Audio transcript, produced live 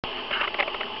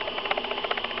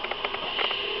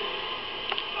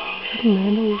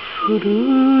雨の降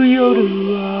る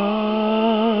夜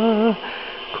は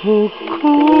心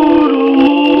も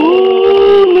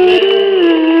め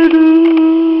る。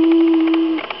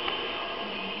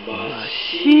ま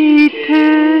して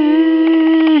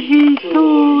一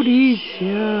人じ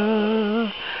ゃ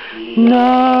な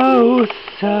お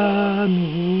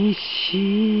寂し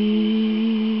い。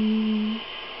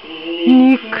憎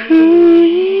い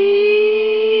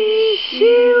仕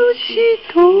打ち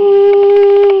と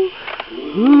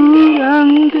恨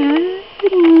んで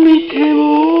みても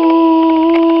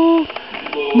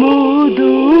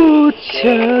戻っち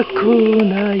ゃ来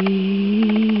ない。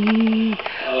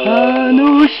あの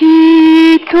人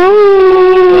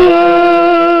は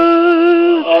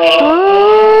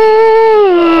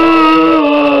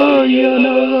柳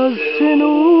瀬の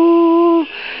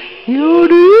夜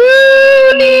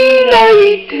に泣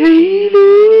いている。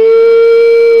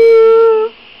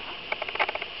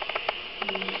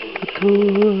会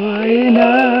えな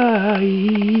い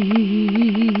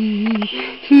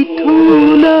人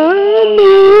なの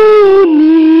に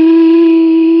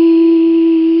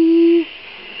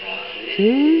せ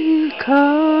か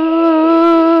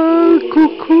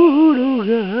心が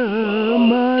ま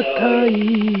た痛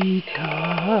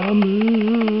む。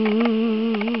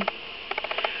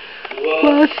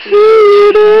忘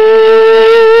れ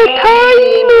たい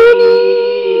のに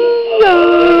あ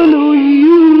の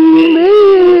夢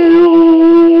を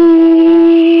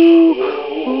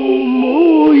思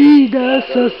い出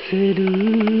させる。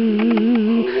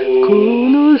こ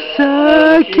の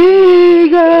酒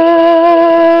が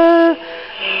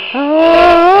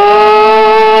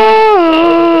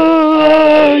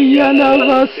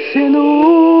柳瀬の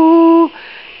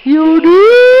夜に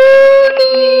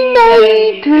泣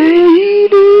いてい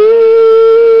る。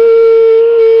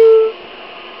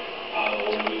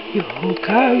夜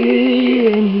影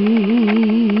に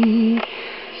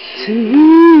つ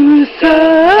酒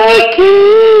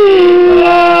は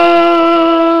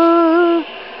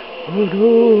ほろ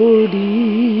り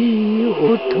落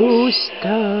とした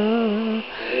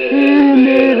エ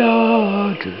メラ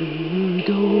ルド。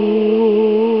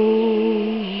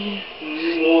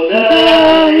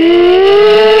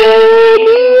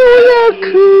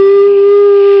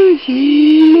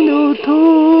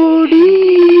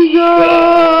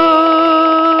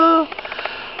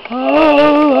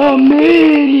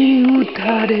雨に打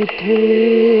たれて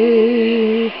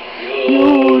夜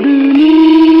に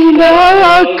泣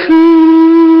く。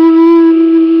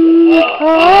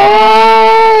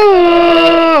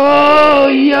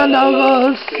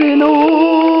柳瀬の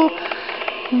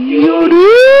夜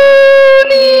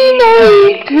に泣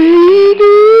いている。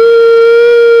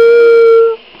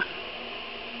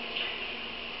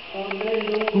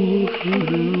降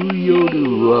る夜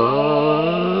は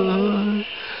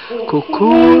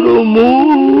心も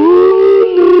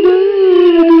濡れ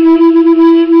る。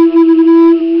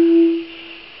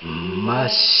ま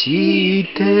し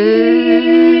て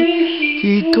一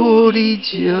人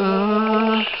じゃ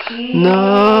な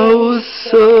お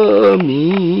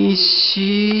寂し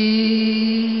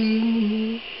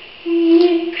い。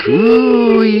悔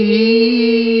い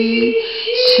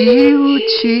仕打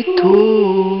ちと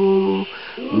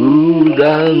恨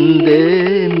んで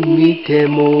みて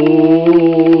も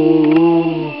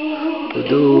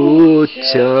どっち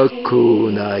ゃ来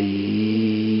ない。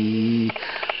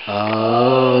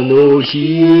あの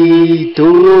人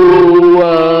は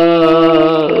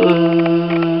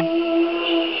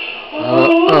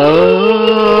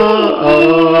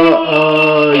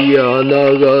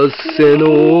柳瀬の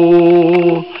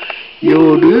夜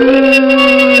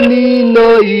に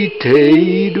泣いて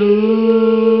いる。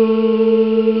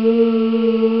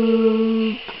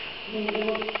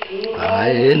会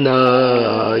え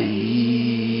ない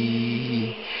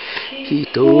人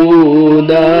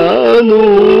なの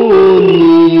に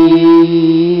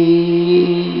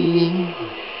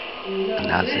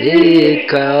なぜ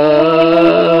か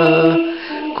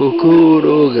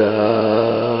心が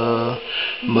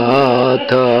ま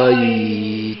た痛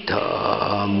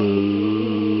む。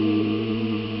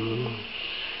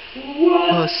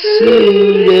忘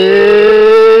れ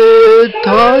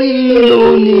たいの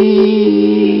に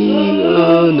あ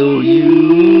の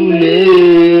夢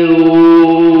を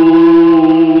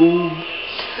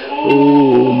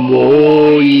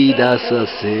思い出さ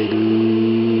せる。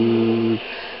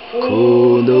こ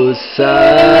の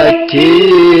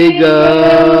酒が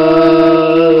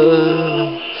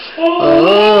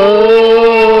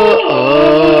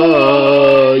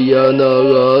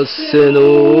柳瀬の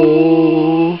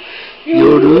夜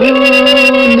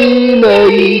に泣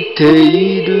いて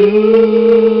いる。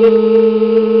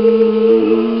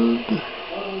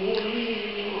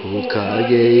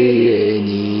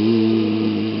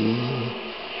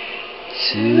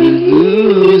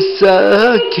酒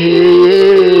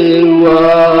は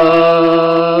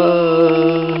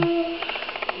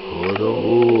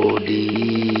滅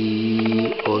び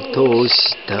落と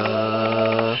した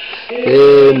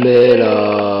エメラ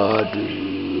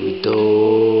ルド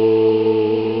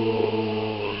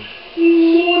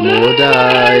も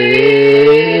だえ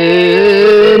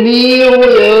にお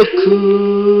やく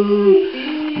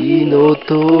の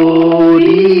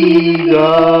鳥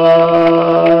が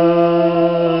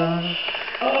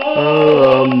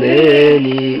雨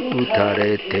に打た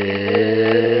れ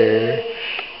て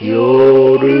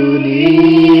夜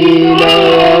に泣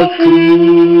く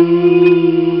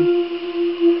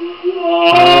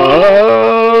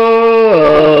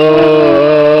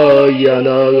柳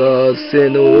ヶ瀬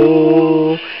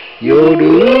の夜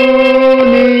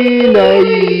に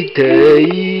泣いて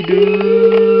いる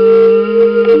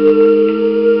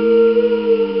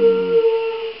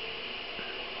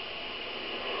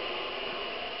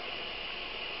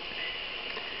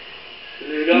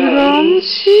フラン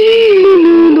シー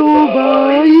ヌの場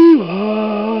合は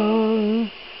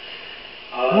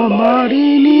あま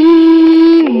り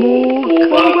にも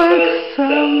かばくさ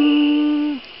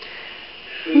ん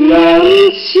フラン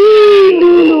シーヌ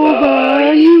の場合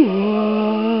は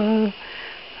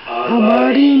あ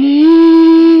まり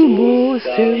にも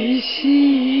寂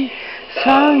しい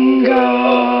3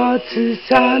月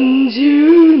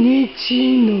30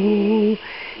日の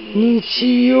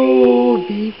日曜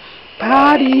日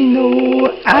パリの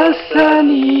朝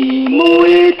に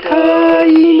燃えた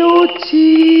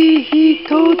命一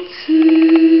つ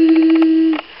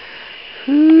フ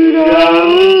ラ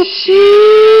ンシー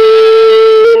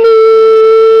ヌ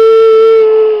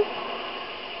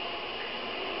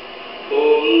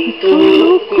本当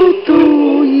のこと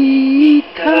を言っ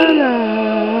たら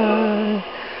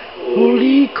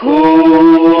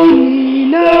虜に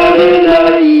なれ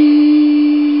ない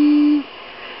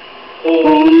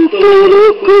本当の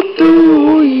こと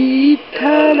を言っ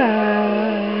たら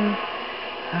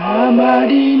あま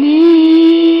り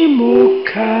にも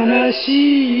悲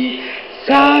しい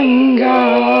3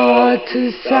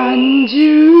月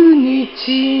30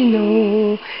日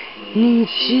の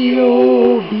日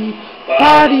曜日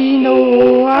パリ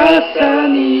の朝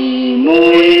に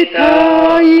燃え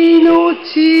た命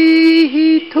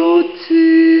一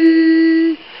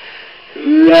つ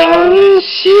フラン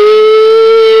シー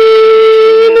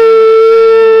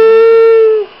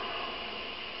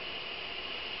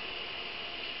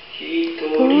一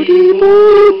人ぼっ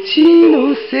ち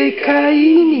の世界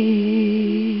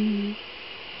に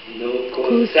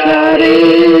残さ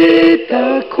れ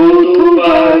た言葉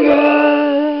が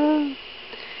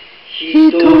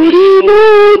一人ぼ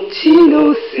っち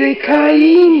の世界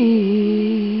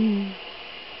に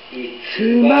いつ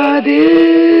ま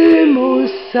でも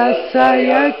ささ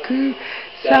やく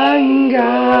3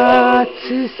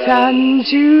月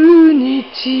30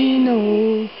日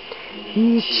の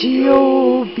日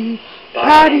曜日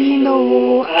パリ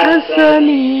の朝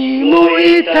に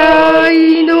燃えた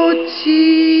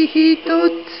命一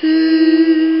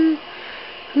つ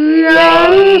フラ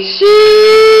ンシー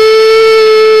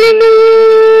ヌ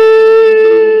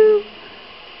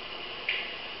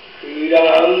フラ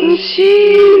ンシー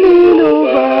ヌの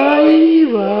場合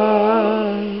は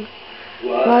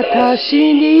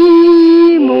私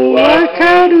にもわ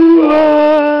かるわ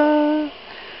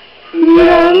フ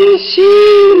ランシー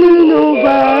ヌの場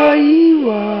合は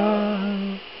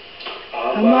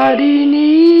あまり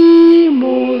に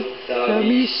も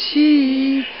寂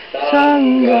しい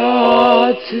3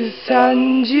月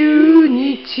30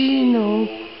日の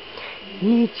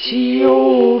日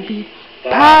曜日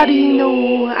パリ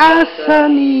の朝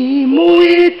に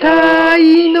燃えた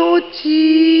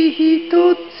命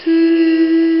一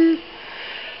つ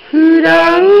フ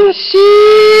ランシー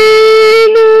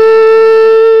ヌ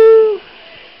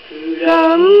フ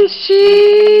ランシー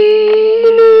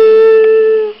ヌ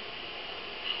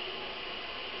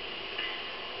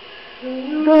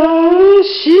フラン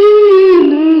シー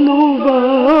ヌの場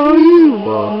合は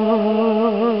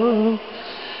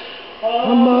あ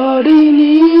まり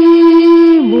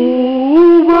にも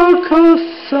若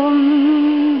さ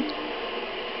ん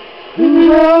フ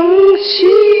ランシ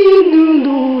ーヌの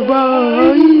場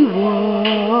合は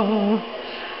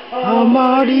あ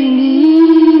まりに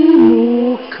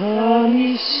も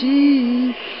寂し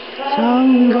い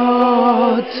3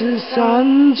月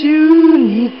30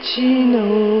日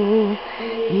の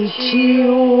日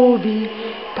曜日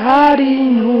パ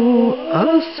リの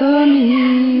朝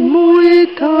に燃え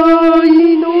た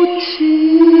命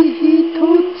一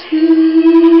つ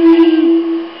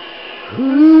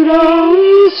フラン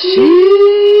シー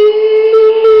ヌ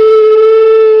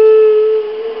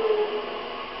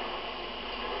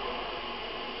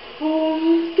そ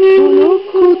の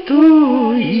こと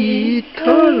を言った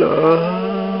ら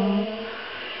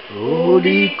お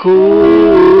利口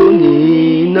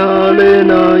になれ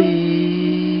ない。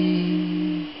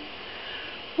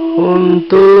本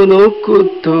当のこ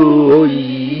とを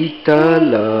言った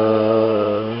ら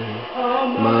あ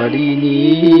まり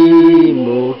に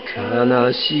も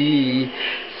悲しい。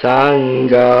3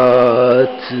月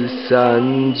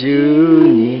30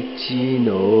日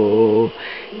の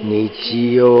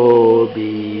日曜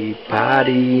日、パ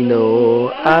リ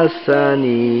の朝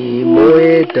に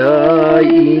燃えた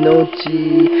命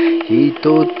一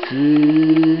つ、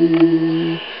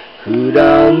フ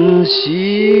ランシ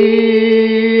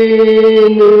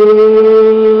ーヌ。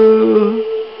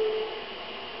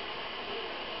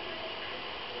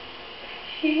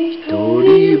一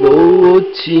人ぼっ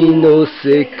ちの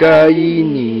世界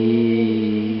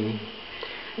に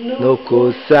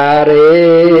残さ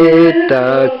れ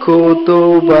た言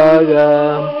葉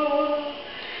が、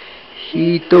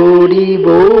一人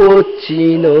ぼっ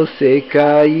ちの世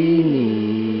界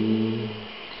に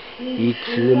い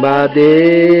つま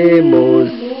でも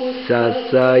さ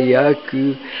さや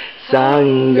く。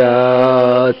3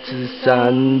月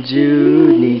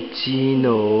30日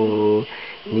の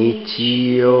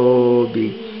日曜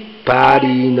日、パ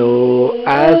リの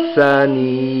朝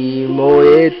に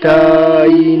燃えた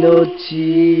命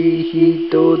一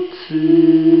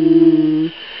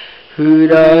つ、フ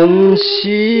ランシ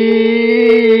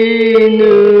ーヌ。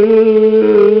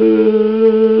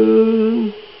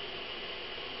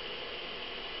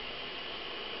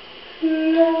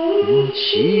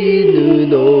死ぬ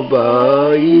の場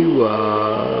合は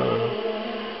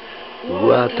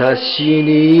私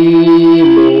に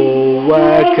もわ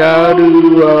かる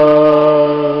わ。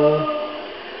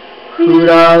フ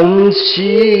ラン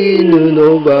シーヌ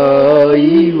の場合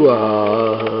は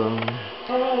あ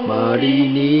まり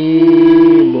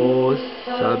にも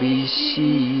寂し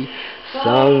い。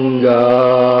3月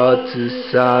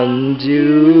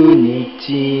30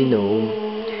日の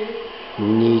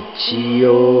日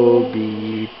曜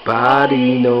日、パ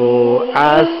リの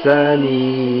朝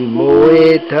に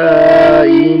燃えた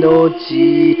命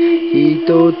一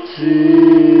つ、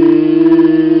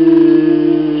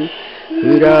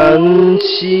フラン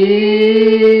シ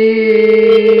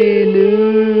ーヌ。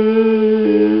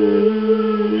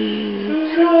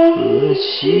フラン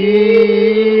シ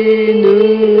ーヌ。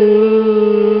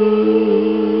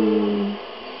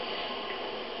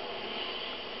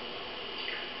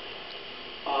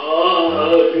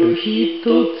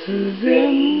突然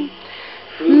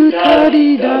二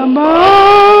人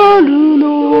黙るの。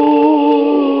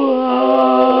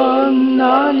あん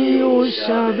なにおし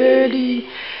ゃべり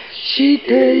し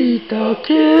ていた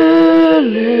け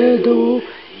れど、い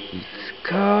つか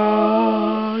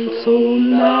そ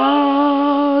ん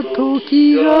な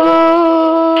時が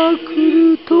来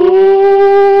ると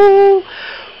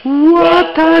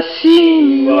私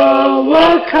には分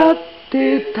かっ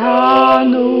てた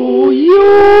のよ。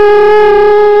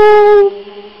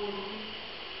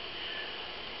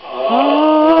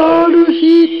ある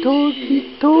日々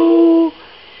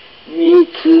見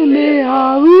つめ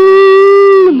合う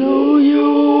のよ。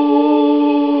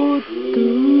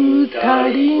二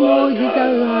人の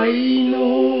互いの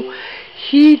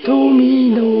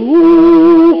瞳の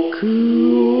奥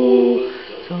を、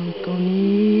外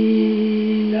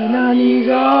に何が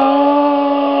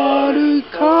ある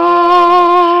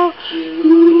かに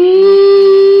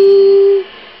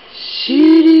知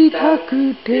りたく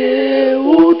て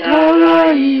お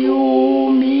互いを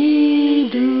見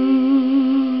る。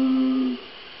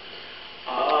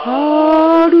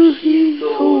ある日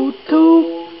そっと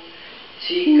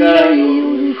近い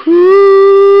夜、二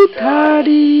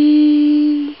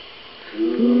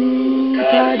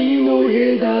人の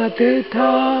隔てた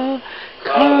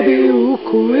壁を越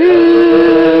え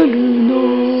るの。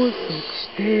そし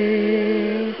て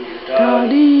二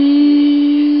人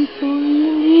それ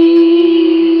に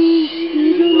知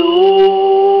るの。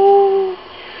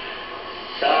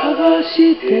探し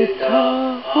てた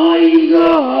愛が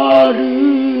ある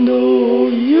の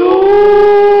よ。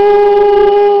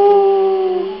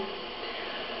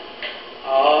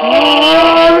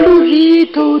ある日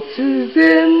突然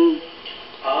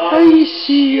愛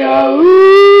し合う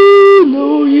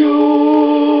のよ。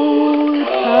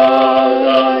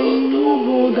互いの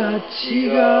友達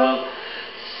が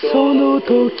その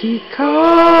時変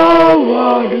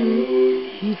わる。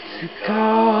いつか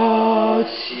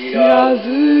知らず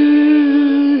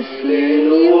水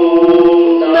の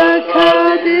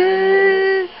中で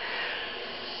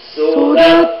育っ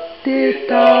て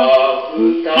た二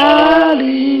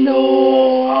人の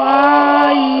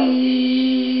愛。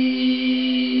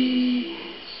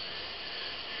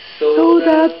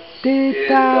て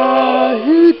た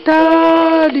二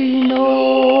人の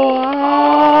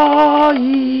愛。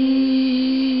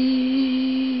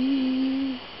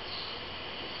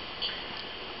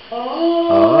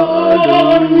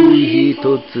ある日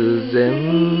突然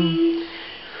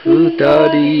二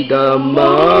人だ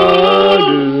ま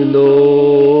るの。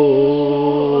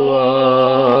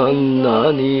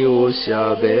何をし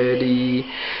ゃべり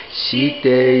し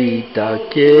ていた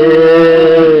け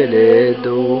れ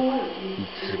ど、い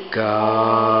つ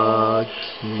か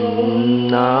きん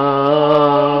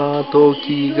な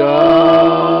時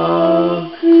が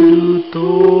来ると、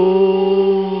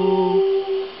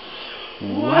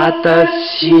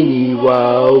私に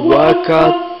は分か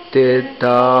って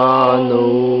た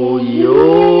のよ。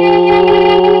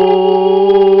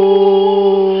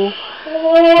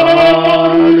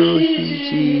ある日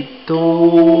じっと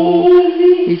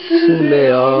見つ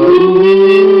め合う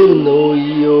の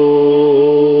よ。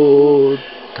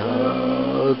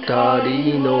二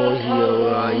人の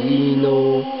愛の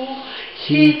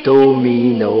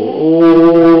瞳の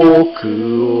奥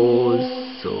を、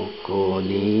そこ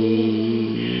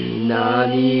に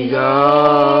何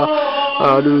が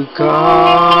あるか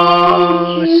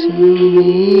しに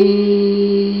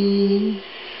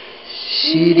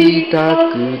知りた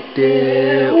く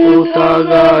てお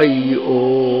互い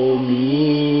を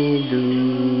見る。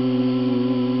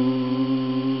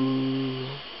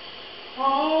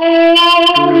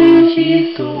ある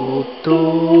人と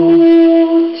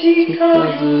近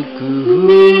づく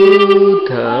二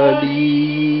人、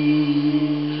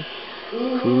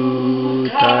二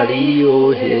人を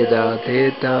隔て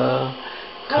た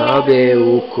壁を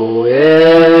越え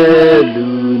る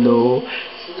の。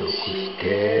そして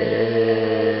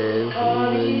古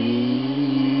い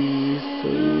巣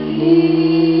に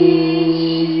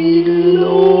いるの。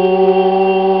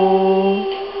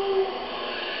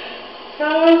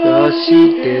探し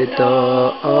てた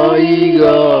愛が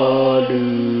ある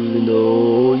の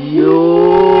よ。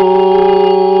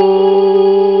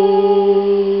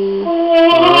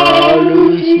ある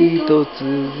日突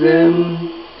然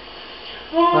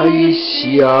愛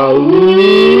し合う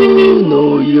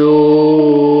のよ。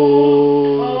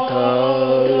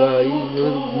互いの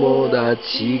友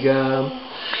達が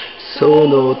そ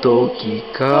の時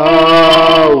変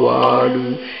わる。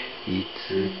いつ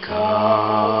か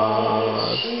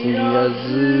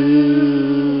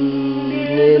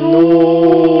根の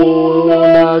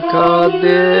中で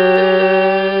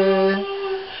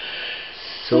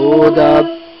育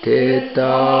てた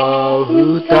二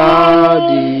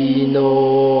人の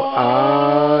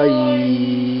愛、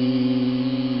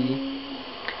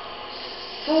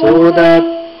育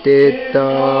てた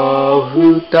二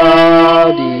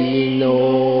人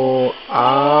の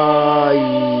愛。